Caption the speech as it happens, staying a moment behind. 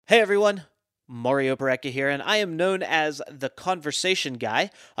Hey everyone, Mario Parecka here, and I am known as the Conversation Guy.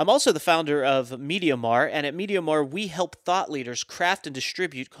 I'm also the founder of MediaMar, and at MediaMar, we help thought leaders craft and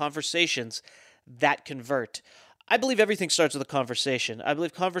distribute conversations that convert. I believe everything starts with a conversation. I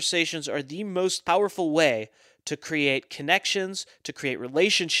believe conversations are the most powerful way to create connections, to create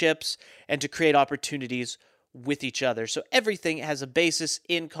relationships, and to create opportunities with each other. So everything has a basis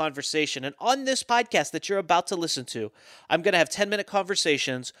in conversation. And on this podcast that you're about to listen to, I'm going to have 10-minute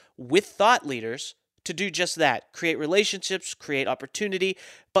conversations with thought leaders to do just that, create relationships, create opportunity,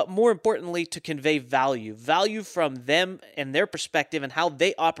 but more importantly, to convey value from them and their perspective and how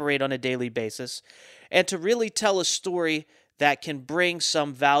they operate on a daily basis, and to really tell a story that can bring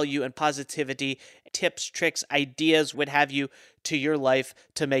some value and positivity, tips, tricks, ideas, what have you, to your life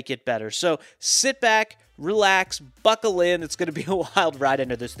to make it better. So sit back, relax, buckle in. It's going to be a wild ride. I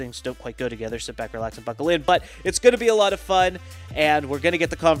know those things don't quite go together. Sit back, relax, and buckle in. But it's going to be a lot of fun, and we're going to get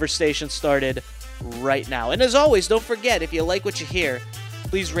the conversation started right now. And as always, don't forget, if you like what you hear,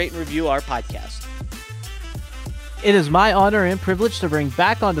 please rate and review our podcast. It is my honor and privilege to bring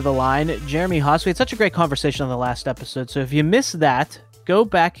back onto the line Jeremy Haas. We had such a great conversation on the last episode, so if you missed that, go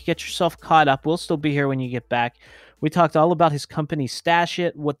back, get yourself caught up. We'll still be here when you get back. We talked all about his company, Stash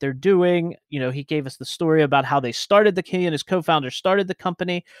It, what they're doing. You know, he gave us the story about how they started he and his co-founder started the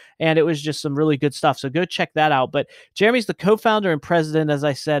company, and it was just some really good stuff. So go check that out. But Jeremy's the co-founder and president, as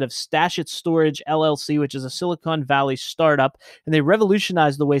I said, of Stash It Storage LLC, which is a Silicon Valley startup, and they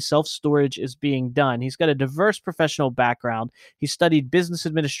revolutionized the way self-storage is being done. He's got a diverse professional background. He studied business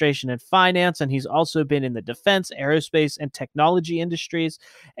administration and finance, and he's also been in the defense, aerospace, and technology industries.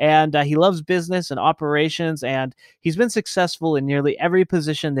 And he loves business and operations, and he's been successful in nearly every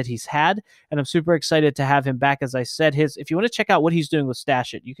position that he's had, and I'm super excited to have him back. As I said, if you want to check out what he's doing with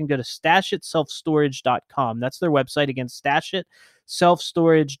Stash It, you can go to stashitselfstorage.com. That's their website. Again,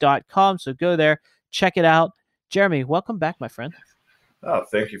 stashitselfstorage.com. So go there, check it out. Jeremy, welcome back, my friend. Oh,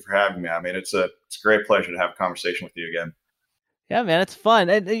 thank you for having me. I mean, it's a great pleasure to have a conversation with you again. Yeah, man, it's fun.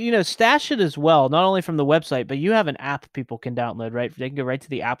 And, Stash It as well, not only from the website, but you have an app people can download, right? They can go right to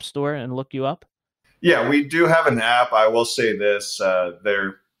the App Store and look you up. Yeah, we do have an app. I will say this,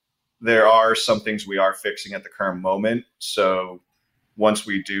 there are some things we are fixing at the current moment. So once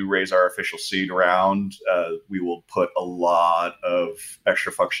we do raise our official seed round, we will put a lot of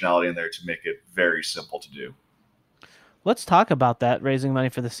extra functionality in there to make it very simple to do. Let's talk about that, raising money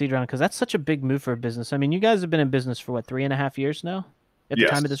for the seed round, because that's such a big move for a business. I mean, you guys have been in business for, 3.5 years now at the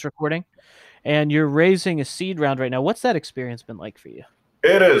time of this recording? And you're raising a seed round right now. What's that experience been like for you?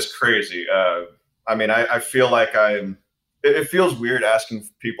 It is crazy. I mean, I feel like it feels weird asking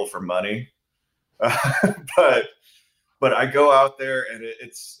people for money, but I go out there and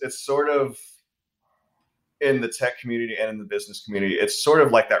it's sort of, in the tech community and in the business community, it's sort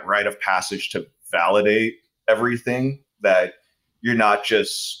of like that rite of passage to validate everything, that you're not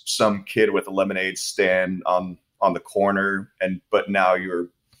just some kid with a lemonade stand on the corner, but now you're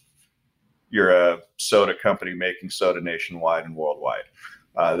a soda company making soda nationwide and worldwide.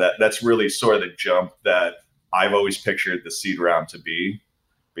 That's really sort of the jump that I've always pictured the seed round to be,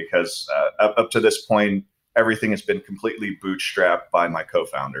 because up to this point, everything has been completely bootstrapped by my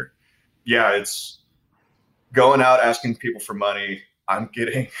co-founder. Yeah, it's going out asking people for money. I'm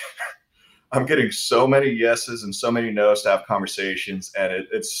getting so many yeses and so many no's to have conversations, and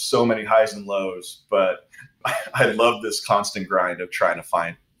it's so many highs and lows. But I love this constant grind of trying to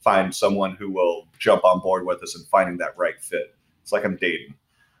find someone who will jump on board with us and finding that right fit. It's like I'm dating.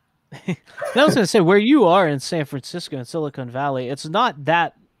 I was going to say, where you are in San Francisco and Silicon Valley, it's not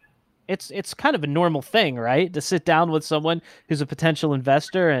that. It's kind of a normal thing, right? To sit down with someone who's a potential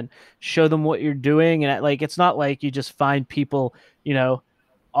investor and show them what you're doing, and it's not like you just find people,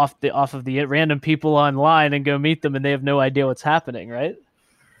 off of the random people online and go meet them and they have no idea what's happening, right?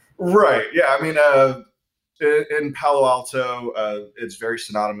 Right. Yeah. I mean, in Palo Alto, it's very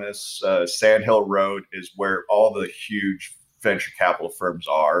synonymous. Sand Hill Road is where all the huge venture capital firms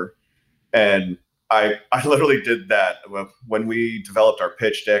are. And I literally did that when we developed our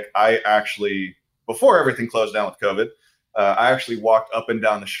pitch deck. I actually, before everything closed down with COVID, I actually walked up and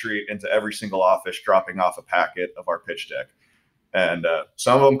down the street into every single office, dropping off a packet of our pitch deck. And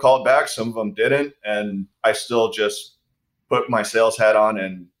some of them called back, some of them didn't. And I still just put my sales hat on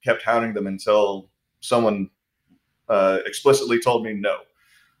and kept hounding them until someone explicitly told me no.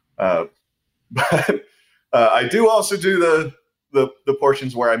 But I do also do the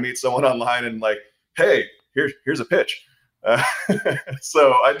portions where I meet someone online and like, hey, here's a pitch.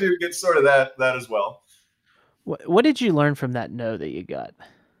 So I do get sort of that as well. What did you learn from that no that you got?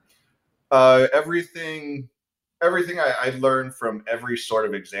 Everything everything I learn from every sort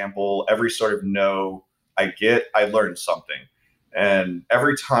of example, every sort of no I get, I learn something. And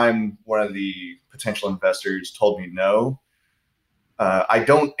every time one of the potential investors told me no, I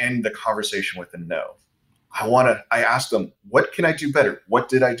don't end the conversation with a no. I ask them, what can I do better? What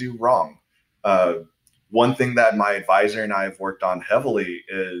did I do wrong? Uh, One thing that my advisor and I have worked on heavily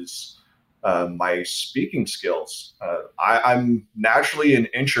is my speaking skills. I'm naturally an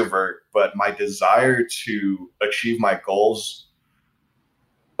introvert, but my desire to achieve my goals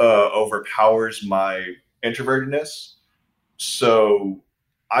overpowers my introvertedness. So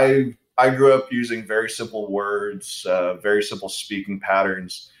I grew up using very simple words, very simple speaking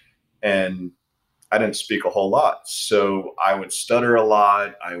patterns, and I didn't speak a whole lot. So I would stutter a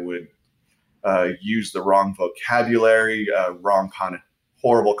lot. I would use the wrong vocabulary,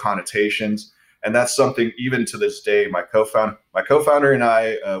 horrible connotations, and that's something even to this day. My co-founder and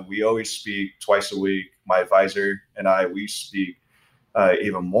I, we always speak twice a week. My advisor and I, we speak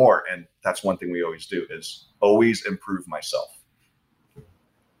even more, and that's one thing we always do is always improve myself.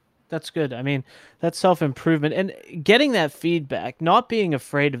 That's good. I mean, that's self-improvement and getting that feedback, not being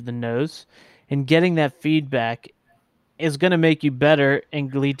afraid of the no's and getting that feedback is going to make you better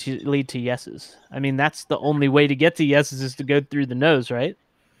and lead to yeses. I mean, that's the only way to get to yeses is to go through the no's, right?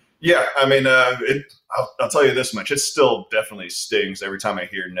 Yeah, I mean, I'll tell you this much: it still definitely stings every time I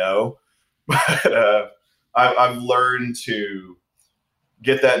hear no. But I've learned to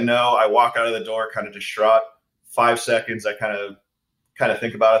get that no. I walk out of the door kind of distraught. 5 seconds, I kind of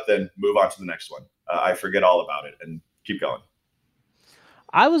think about it, then move on to the next one. I forget all about it and keep going.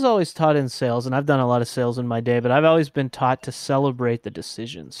 I was always taught in sales, and I've done a lot of sales in my day, but I've always been taught to celebrate the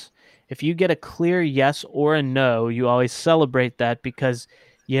decisions. If you get a clear yes or a no, you always celebrate that because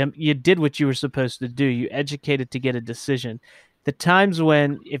you did what you were supposed to do. You educated to get a decision. The times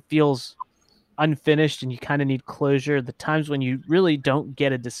when it feels unfinished and you kind of need closure, the times when you really don't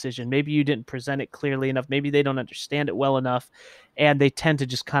get a decision, maybe you didn't present it clearly enough, maybe they don't understand it well enough, and they tend to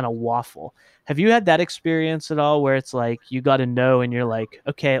just kind of waffle. Have you had that experience at all where it's like you got to know and you're like,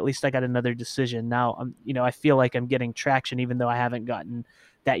 okay, at least I got another decision now? I feel like I'm getting traction even though I haven't gotten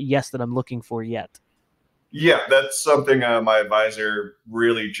that yes that I'm looking for yet. Yeah, that's something my advisor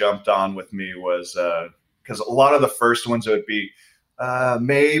really jumped on with me was because a lot of the first ones would be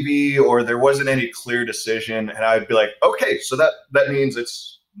maybe, or there wasn't any clear decision, and I'd be like, okay, so that means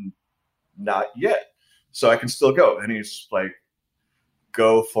it's not yet, so I can still go. And he's like,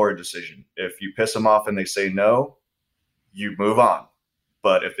 go for a decision. If you piss them off and they say no, you move on.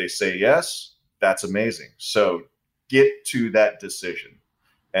 But if they say yes, that's amazing. So get to that decision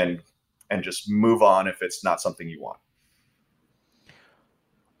and just move on if it's not something you want.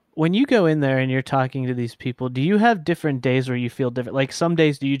 When you go in there and you're talking to these people, do you have different days where you feel different? Like some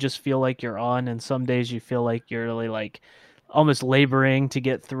days do you just feel like you're on, and some days you feel like you're really like almost laboring to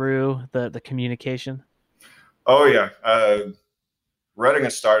get through the communication? Oh yeah, running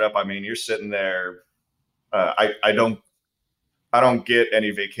a startup. I mean, you're sitting there. I don't get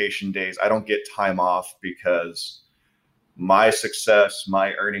any vacation days. I don't get time off because my success,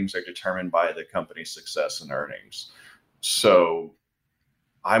 my earnings are determined by the company's success and earnings. So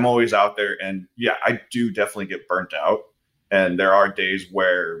I'm always out there, and yeah, I do definitely get burnt out. And there are days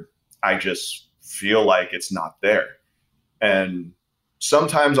where I just feel like it's not there. And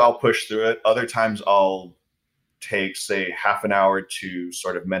sometimes I'll push through it. Other times I'll take, say, half an hour to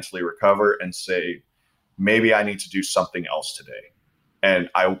sort of mentally recover and say, maybe I need to do something else today.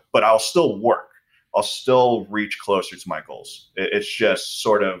 But I'll still work. I'll still reach closer to my goals. It's just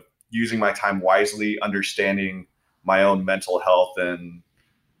sort of using my time wisely, understanding my own mental health and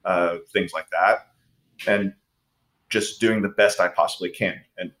things like that, and just doing the best I possibly can.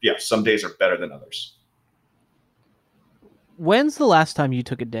 And yeah, some days are better than others. When's the last time you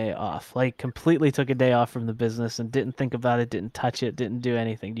took a day off? Like completely took a day off from the business and didn't think about it, didn't touch it, didn't do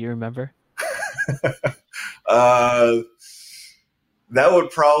anything. Do you remember? uh, that would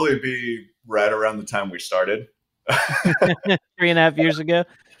probably be right around the time we started. 3.5 years ago?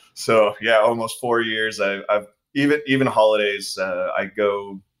 So yeah, almost 4 years. I've even holidays. I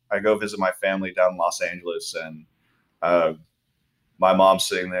go visit my family down in Los Angeles, and uh, my mom's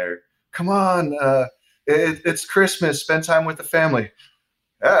sitting there. Come on, it's Christmas. Spend time with the family.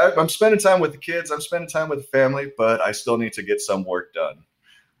 I'm spending time with the kids. I'm spending time with the family, but I still need to get some work done.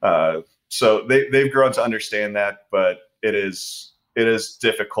 So they've grown to understand that, but it is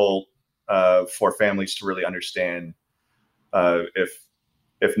difficult for families to really understand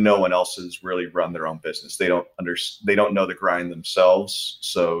if no one else has really run their own business. They don't know the grind themselves,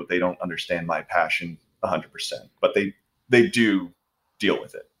 so they don't understand my passion 100%. But they do deal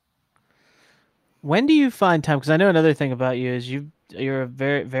with it. When do you find time? Because I know another thing about you is you're a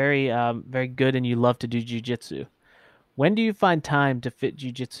very good and you love to do jujitsu. When do you find time to fit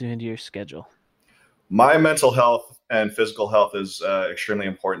jujitsu into your schedule? My mental health and physical health is extremely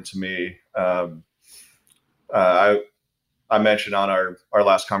important to me. I mentioned on our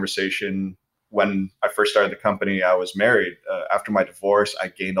last conversation when I first started the company, I was married. After my divorce, I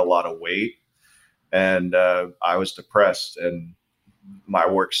gained a lot of weight, and I was depressed, and my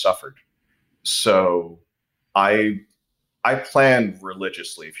work suffered. So I I plan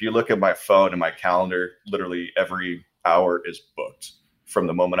religiously. If you look at my phone and my calendar, literally every hour is booked from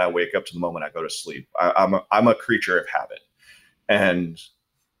the moment I wake up to the moment I go to sleep. I'm a creature of habit, and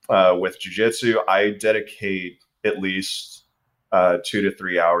with jujitsu, I dedicate at least 2 to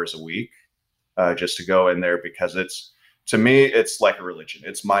 3 hours a week just to go in there because it's to me it's like a religion.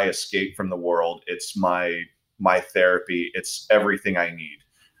 It's my escape from the world. It's my therapy. It's everything I need.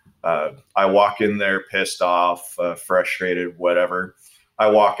 I walk in there pissed off, frustrated, whatever. I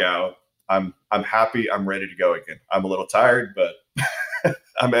walk out. I'm happy. I'm ready to go again. I'm a little tired, but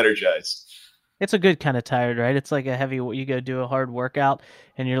I'm energized. It's a good kind of tired, right? It's like a heavy, you go do a hard workout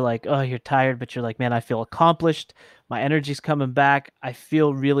and you're like, oh, you're tired, but you're like, man, I feel accomplished. My energy's coming back. I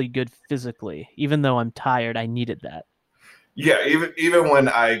feel really good physically. Even though I'm tired, I needed that. Yeah, even when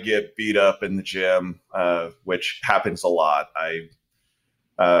I get beat up in the gym, which happens a lot, I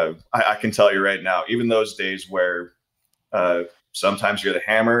can tell you right now, even those days where sometimes you're the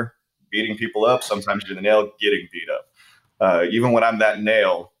hammer beating people up, sometimes you're the nail getting beat up. Even when I'm that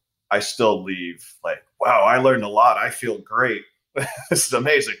nail, I still leave like, wow, I learned a lot. I feel great. This is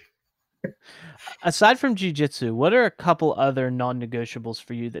amazing. Aside from jujitsu, what are a couple other non-negotiables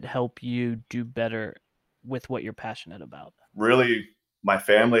for you that help you do better with what you're passionate about? Really, my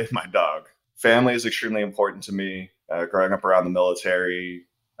family, my dog. Family is extremely important to me. Growing up around the military,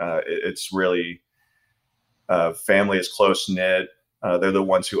 it's really family is close knit. They're the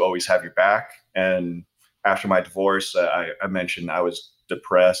ones who always have your back. And after my divorce, I mentioned I was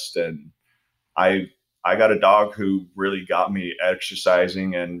depressed, and I I got a dog who really got me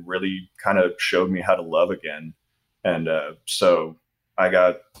exercising and really kind of showed me how to love again. And so I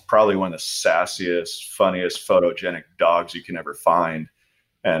got probably one of the sassiest, funniest, photogenic dogs you can ever find.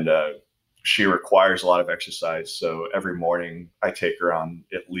 And she requires a lot of exercise. So every morning I take her on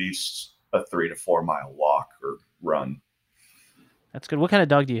at least a 3 to 4 mile walk or run. That's good. What kind of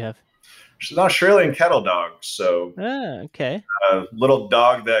dog do you have? She's an Australian kettle dog. So Ah, okay. a little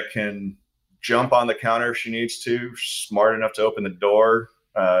dog that can jump on the counter if she needs to, smart enough to open the door.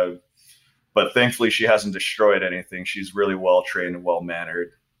 But thankfully, she hasn't destroyed anything. She's really well trained and well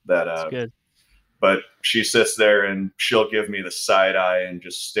mannered. That, That's good. but she sits there and she'll give me the side eye and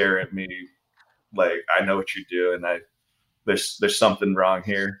just stare at me like I know what you do, and there's something wrong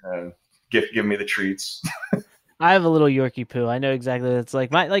here. Give me the treats. I have a little Yorkie poo. I know exactly what it's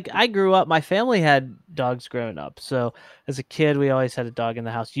like. I grew up, my family had dogs growing up. So as a kid, we always had a dog in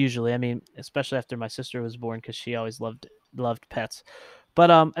the house usually. I mean, especially after my sister was born cuz she always loved pets. But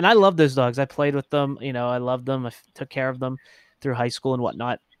and I love those dogs. I played with them, I loved them. Took care of them through high school and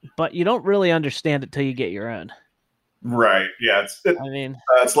whatnot. But you don't really understand it till you get your own. Right? Yeah. I mean,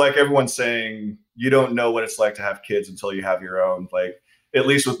 It's like everyone saying you don't know what it's like to have kids until you have your own. Like at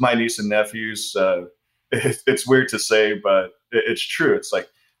least with my niece and nephews, it's weird to say, but it's true. It's like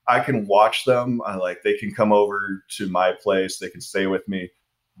I can watch them. Like they can come over to my place, they can stay with me,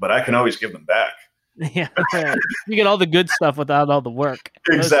 but I can always give them back. yeah, you get all the good stuff without all the work.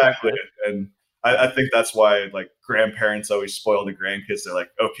 Exactly, and I think that's why like grandparents always spoil the grandkids. They're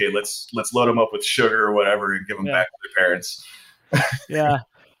like, okay, let's load them up with sugar or whatever and give them Yeah, back to their parents. yeah.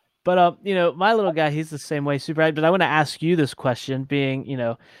 But my little guy, he's the same way, super. But I want to ask you this question, being,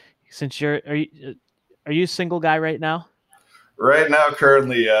 since are you a single guy right now? Right now,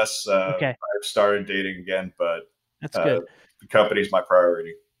 currently, yes, Okay, I've started dating again, but that's uh, good. the company's my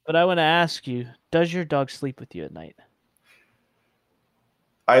priority. But I want to ask you, does your dog sleep with you at night?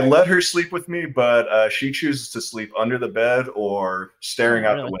 I let her sleep with me, but she chooses to sleep under the bed or staring Oh,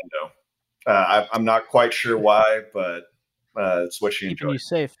 out the really? window. I'm not quite sure why, but it's what she Keeping you enjoys.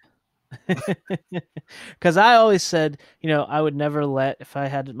 safe. Because I always said, I would never if I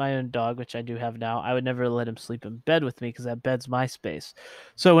had my own dog, which I do have now, I would never let him sleep in bed with me because that bed's my space.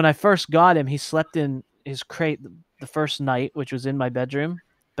 So when I first got him, he slept in his crate the first night, which was in my bedroom.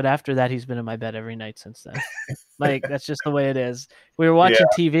 But after that, he's been in my bed every night since then. Like, that's just the way it is. We were Yeah, watching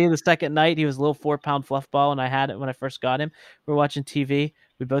TV the second night. He was a little 4 pound fluff ball, and I had it when I first got him. We were watching TV.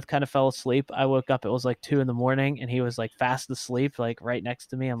 We both kind of fell asleep. I woke up, it was like 2 in the morning, and he was like fast asleep, like right next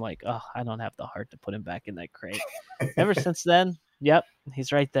to me. I'm like, oh, I don't have the heart to put him back in that crate. Ever since then, Yep,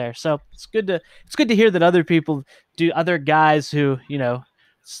 he's right there. So it's good to hear that other guys who,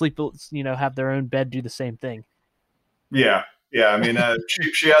 sleep, have their own bed, do the same thing. Yeah. Yeah. I mean,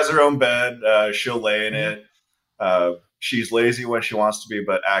 she has her own bed. She'll lay in it. She's lazy when she wants to be,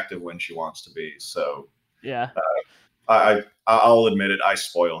 but active when she wants to be. So Yeah. I'll admit it. I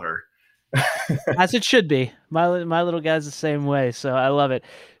spoil her. As it should be. My little guy's the same way, so I love it.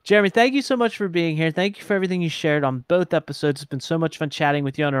 Jeremy, thank you so much for being here. Thank you for everything you shared on both episodes. It's been so much fun chatting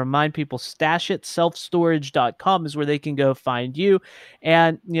with you. And to remind people, stashitselfstorage.com is where they can go find you.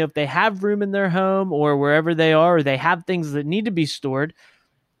 And, if they have room in their home or wherever they are, or they have things that need to be stored,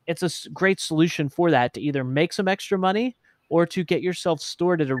 it's a great solution for that, to either make some extra money or to get yourself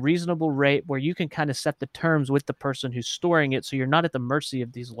stored at a reasonable rate where you can kind of set the terms with the person who's storing it, so you're not at the mercy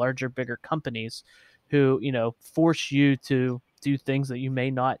of these larger, bigger companies who, force you to do things that you may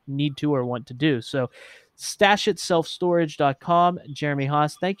not need to or want to do. So stashitselfstorage.com. Jeremy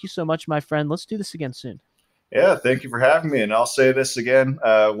Haas, thank you so much, my friend. Let's do this again soon. Yeah, thank you for having me. And I'll say this again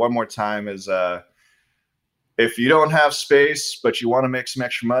one more time is if you don't have space, but you want to make some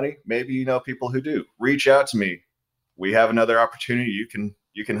extra money, maybe you know people who do. Reach out to me. We have another opportunity. You can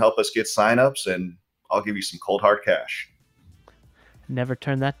help us get signups, and I'll give you some cold hard cash. Never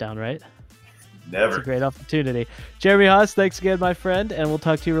turn that down, right? Never. It's a great opportunity. Jeremy Haas, thanks again, my friend, and we'll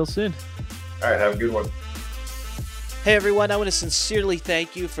talk to you real soon. All right, have a good one. Hey everyone, I want to sincerely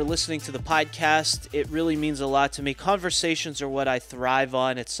thank you for listening to the podcast. It really means a lot to me. Conversations are what I thrive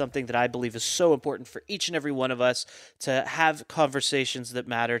on. It's something that I believe is so important for each and every one of us, to have conversations that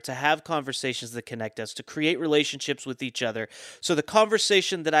matter, to have conversations that connect us, to create relationships with each other. So the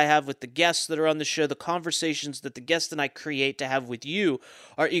conversation that I have with the guests that are on the show, the conversations that the guests and I create to have with you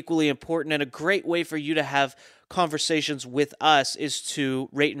are equally important, and a great way for you to have conversations with us is to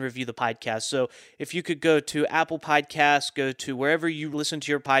rate and review the podcast. So if you could go to Apple Podcasts, go to wherever you listen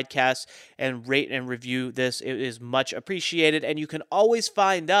to your podcasts and rate and review this, it is much appreciated. And you can always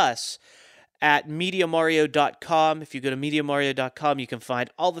find us at MediaMario.com. If you go to MediaMario.com, you can find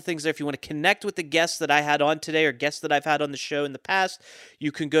all the things there. If you want to connect with the guests that I had on today or guests that I've had on the show in the past,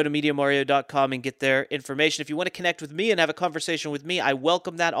 you can go to MediaMario.com and get their information. If you want to connect with me and have a conversation with me, I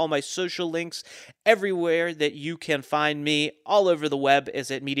welcome that. All my social links, everywhere that you can find me, all over the web,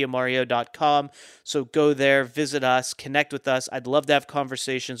 is at MediaMario.com. So go there, visit us, connect with us. I'd love to have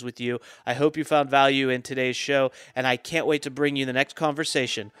conversations with you. I hope you found value in today's show, and I can't wait to bring you the next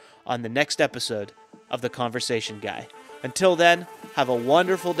conversation on the next episode of The Conversation Guy. Until then, have a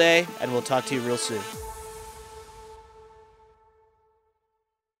wonderful day, and we'll talk to you real soon.